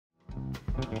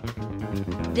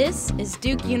This is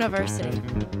Duke University.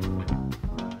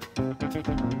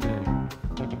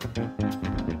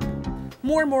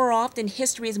 More and more often,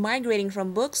 history is migrating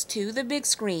from books to the big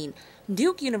screen.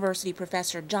 Duke University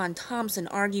professor John Thompson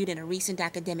argued in a recent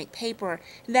academic paper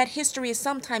that history is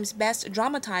sometimes best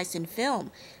dramatized in film.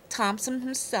 Thompson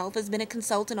himself has been a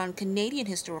consultant on Canadian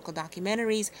historical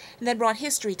documentaries that brought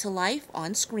history to life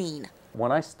on screen.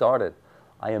 When I started,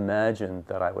 I imagined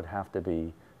that I would have to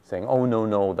be saying, oh,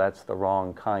 no, that's the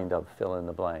wrong kind of fill in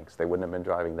the blanks. They wouldn't have been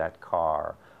driving that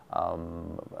car.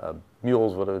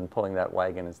 Mules would have been pulling that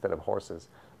wagon instead of horses.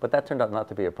 But that turned out not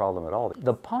to be a problem at all.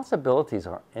 The possibilities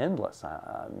are endless.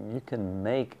 You can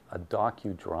make a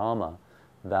docudrama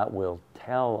that will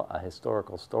tell a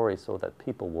historical story so that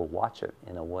people will watch it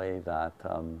in a way that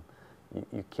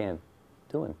you can't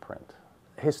do in print.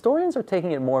 Historians are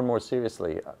taking it more and more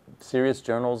seriously. Serious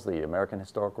journals, the American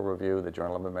Historical Review, the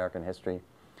Journal of American History,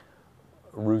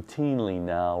 routinely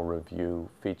now review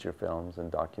feature films and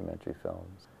documentary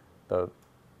films. The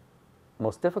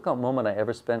most difficult moment I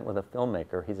ever spent with a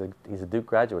filmmaker, he's a Duke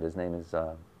graduate, his name is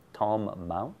Tom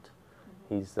Mount.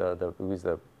 He's the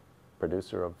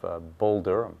producer of Bull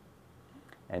Durham,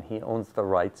 and he owns the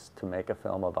rights to make a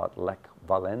film about Lech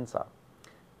Walesa.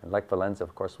 And Lech Walesa,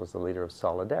 of course, was the leader of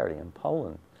Solidarity in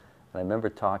Poland. And I remember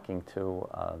talking to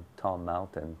Tom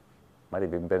Mount, and might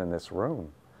have even been in this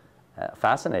room.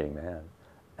 Fascinating man.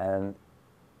 And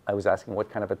I was asking what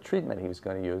kind of a treatment he was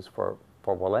going to use for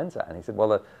Walesa. And he said,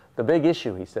 well, the big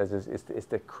issue, he says, is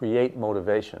to create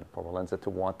motivation for Walesa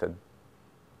to want to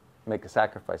make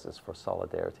sacrifices for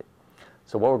Solidarity.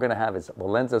 So what we're going to have is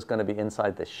Walensa's going to be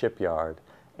inside the shipyard,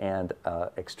 and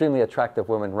extremely attractive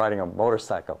woman riding a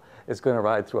motorcycle is going to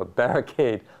ride through a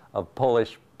barricade of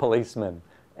Polish policemen,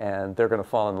 and they're going to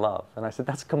fall in love. And I said,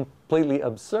 that's completely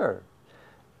absurd.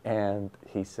 And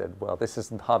he said, well, this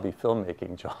isn't hobby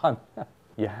filmmaking, John.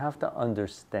 You have to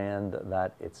understand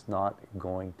that it's not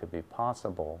going to be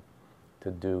possible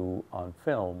to do on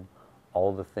film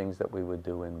all the things that we would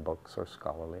do in books or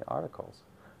scholarly articles.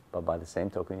 But by the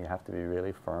same token, you have to be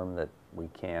really firm that we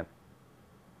can't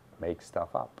make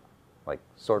stuff up, like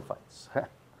sword fights.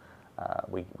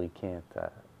 we can't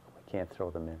throw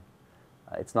them in.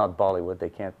 It's not Bollywood. They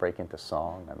can't break into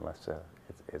song unless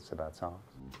it's about songs.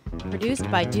 Produced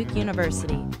by Duke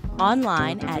University.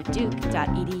 Online at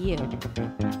duke.edu.